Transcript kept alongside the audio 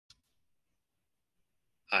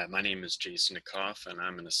Hi, my name is Jason Nikoff, and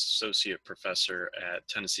I'm an associate professor at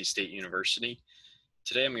Tennessee State University.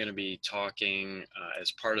 Today I'm going to be talking,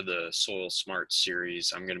 as part of the Soil Smart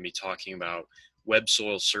series, I'm going to be talking about web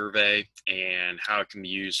soil survey and how it can be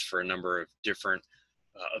used for a number of different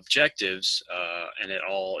objectives, and it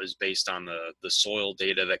all is based on the soil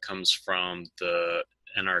data that comes from the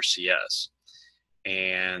NRCS.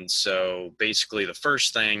 And so basically the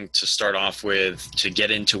first thing to start off with to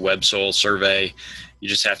get into web soil survey, you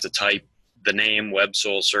just have to type the name web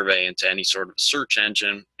soil survey into any sort of search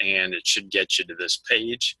engine and it should get you to this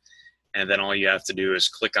page. And then all you have to do is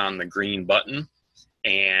click on the green button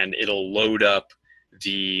and it'll load up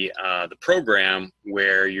the program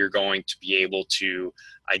where you're going to be able to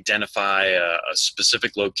identify a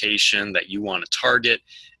specific location that you want to target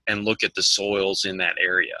and look at the soils in that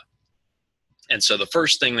area. And so the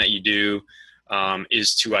first thing that you do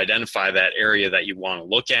is to identify that area that you want to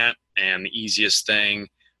look at. And the easiest thing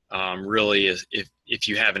really is if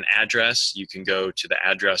you have an address, you can go to the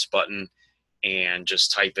address button and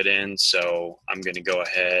just type it in. So I'm going to go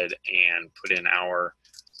ahead and put in our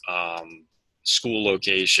school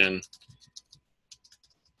location.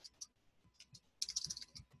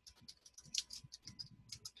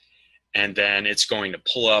 And then it's going to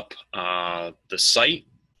pull up the site.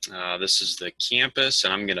 This is the campus,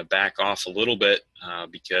 and I'm going to back off a little bit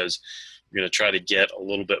because I'm going to try to get a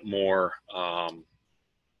little bit more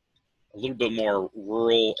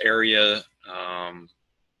rural area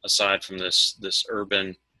aside from this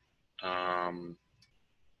urban. And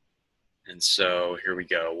so here we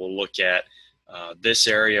go. We'll look at this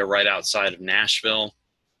area right outside of Nashville.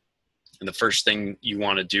 And the first thing you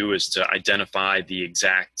want to do is to identify the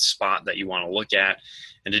exact spot that you want to look at.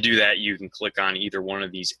 And to do that, you can click on either one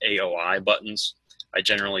of these AOI buttons. I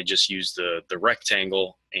generally just use the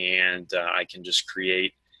rectangle, and I can just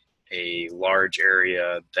create a large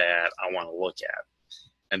area that I want to look at.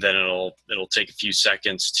 And then it'll take a few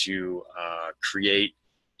seconds to create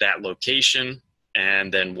that location.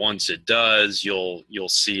 And then once it does, you'll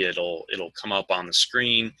see it'll come up on the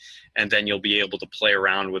screen, and then you'll be able to play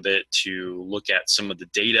around with it to look at some of the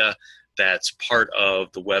data that's part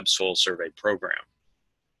of the web soil survey program.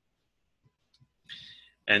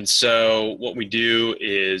 And so what we do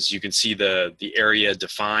is you can see the area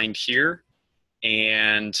defined here,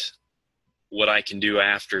 and what I can do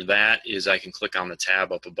after that is I can click on the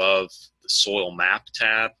tab up above, the soil map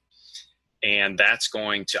tab, and that's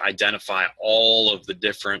going to identify all of the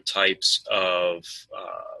different types of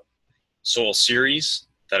soil series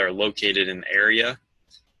that are located in the area.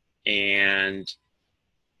 And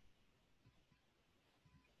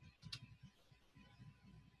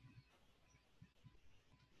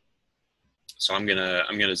so I'm gonna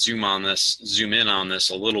zoom in on this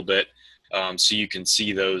a little bit, so you can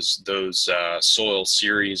see those soil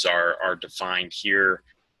series are defined here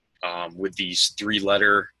with these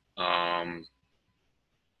 3-letter,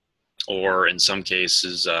 or in some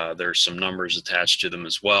cases there's some numbers attached to them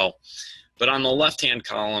as well. But on the left-hand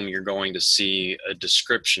column, you're going to see a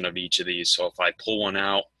description of each of these. So if I pull one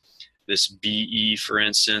out, this BE, for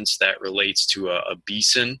instance, that relates to a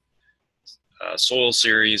Beeson soil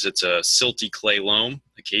series. It's a silty clay loam,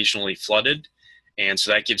 occasionally flooded. And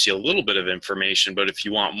so that gives you a little bit of information, but if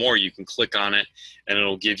you want more, you can click on it and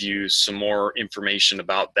it'll give you some more information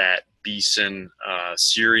about that Beeson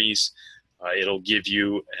series. It'll give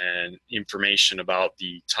you information about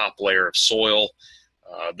the top layer of soil.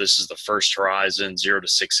 This is the first horizon, 0 to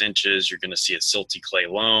 6 inches. You're going to see a silty clay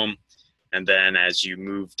loam. And then as you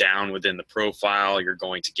move down within the profile, you're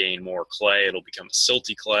going to gain more clay. It'll become a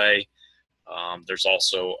silty clay. There's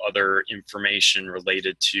also other information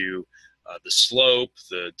related to the slope,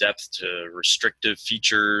 the depth to restrictive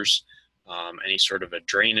features, any sort of a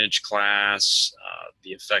drainage class,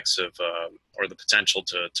 the effects of or the potential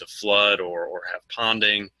to flood or have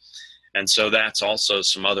ponding. And so that's also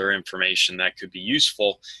some other information that could be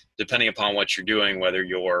useful depending upon what you're doing, whether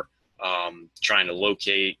you're trying to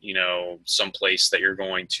locate, some place that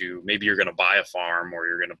maybe you're going to buy a farm or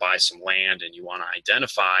you're going to buy some land and you want to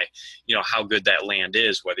identify, how good that land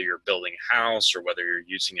is, whether you're building a house or whether you're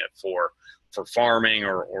using it for farming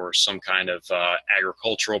or some kind of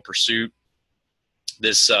agricultural pursuit.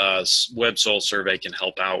 This web soil survey can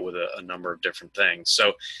help out with a number of different things.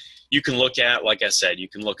 So you can look at, like I said, you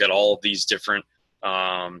can look at all of these different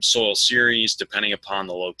soil series depending upon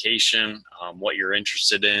the location, what you're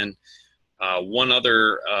interested in. One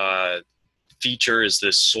other feature is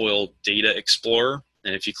this Soil Data Explorer.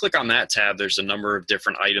 And if you click on that tab, there's a number of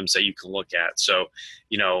different items that you can look at. So,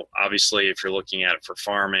 obviously, if you're looking at it for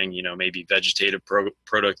farming, maybe vegetative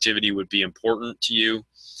productivity would be important to you.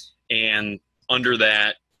 And under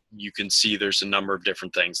that, you can see there's a number of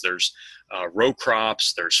different things. There's row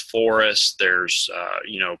crops, there's forests, there's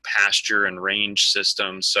pasture and range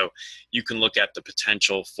systems. So you can look at the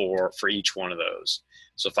potential for each one of those.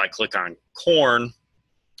 So if I click on corn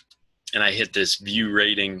and I hit this view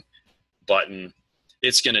rating button,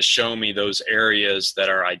 it's going to show me those areas that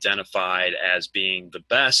are identified as being the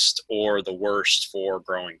best or the worst for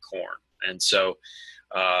growing corn. And so,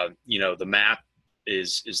 the map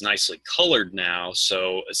is nicely colored now.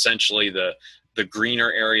 So essentially the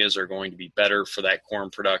greener areas are going to be better for that corn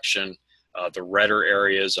production. The redder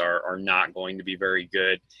areas are not going to be very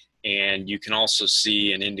good. And you can also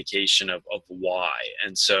see an indication of why.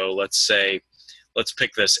 And so let's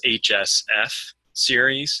pick this HSF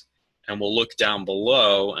series, and we'll look down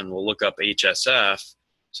below and we'll look up HSF.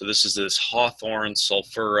 So this is this Hawthorn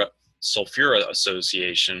Sulfura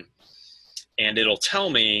Association, and it'll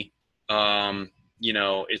tell me,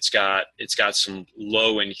 it's got some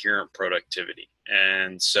low inherent productivity.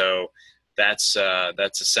 And so that's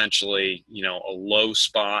essentially, a low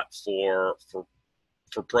spot for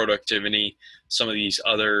productivity. Some of these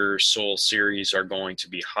other soil series are going to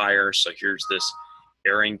be higher. So here's this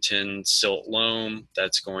Barrington silt loam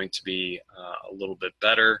that's going to be a little bit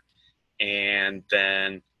better. And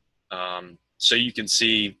then, so you can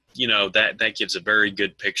see, that gives a very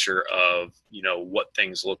good picture of, what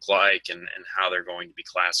things look like and how they're going to be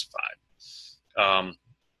classified.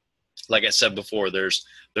 Like I said before, there's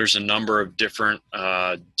a number of different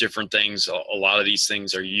things. A lot of these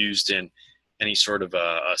things are used in any sort of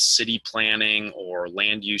a city planning or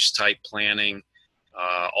land use type planning.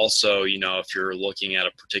 Also, if you're looking at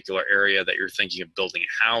a particular area that you're thinking of building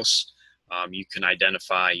a house, you can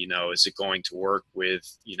identify, is it going to work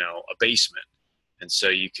with, a basement? And so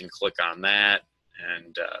you can click on that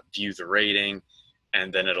and view the rating.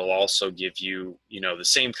 And then it'll also give you, the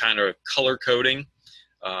same kind of color coding.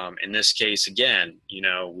 In this case, again,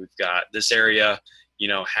 we've got this area,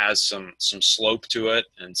 has some slope to it.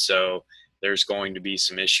 And so there's going to be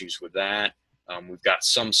some issues with that. We've got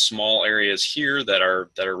some small areas here that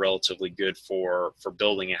are relatively good for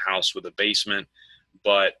building a house with a basement,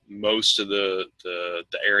 but most of the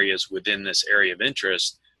areas within this area of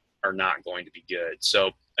interest are not going to be good.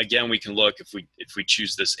 So again, we can look, if we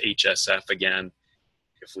choose this HSF again,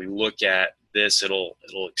 if we look at this, it'll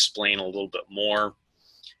explain a little bit more.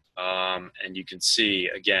 And you can see,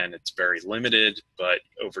 again, it's very limited, but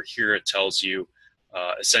over here it tells you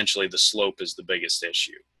essentially the slope is the biggest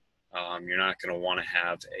issue. You're not going to want to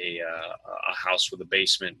have a house with a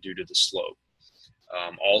basement due to the slope.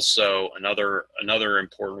 Also, another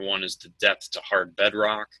important one is the depth to hard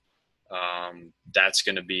bedrock. That's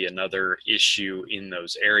going to be another issue in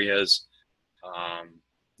those areas. A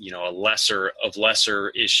lesser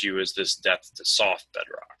issue is this depth to soft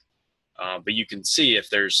bedrock. But you can see if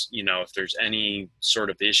there's any sort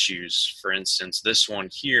of issues. For instance, this one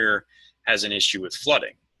here has an issue with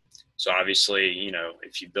flooding. So obviously,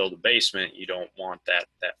 if you build a basement, you don't want that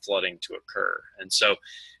flooding to occur. And so,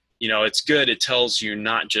 it's good. It tells you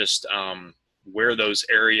not just where those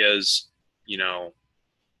areas,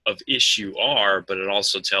 of issue are, but it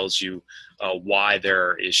also tells you why there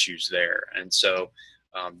are issues there. And so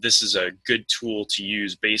this is a good tool to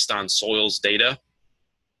use based on soils data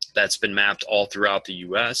that's been mapped all throughout the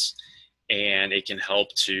U.S. And it can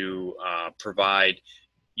help to provide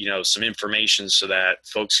some information so that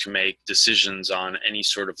folks can make decisions on any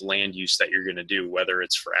sort of land use that you're going to do, whether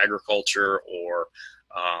it's for agriculture or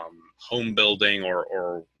home building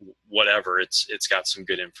or whatever. It's got some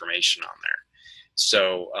good information on there.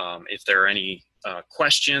 So if there are any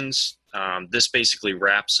questions, this basically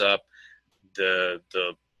wraps up the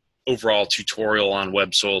overall tutorial on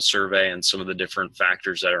web soil survey and some of the different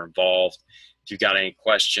factors that are involved. If you've got any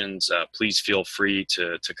questions, please feel free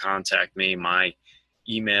to contact me. My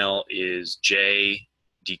email is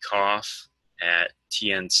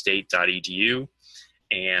jdkoff@tnstate.edu,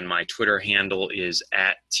 and my Twitter handle is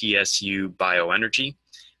 @TSUBioenergy,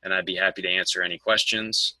 and I'd be happy to answer any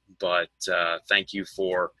questions. But thank you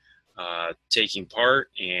for taking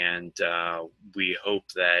part, and we hope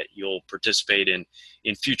that you'll participate in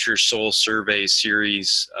future soil survey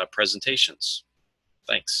series presentations.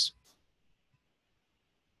 Thanks.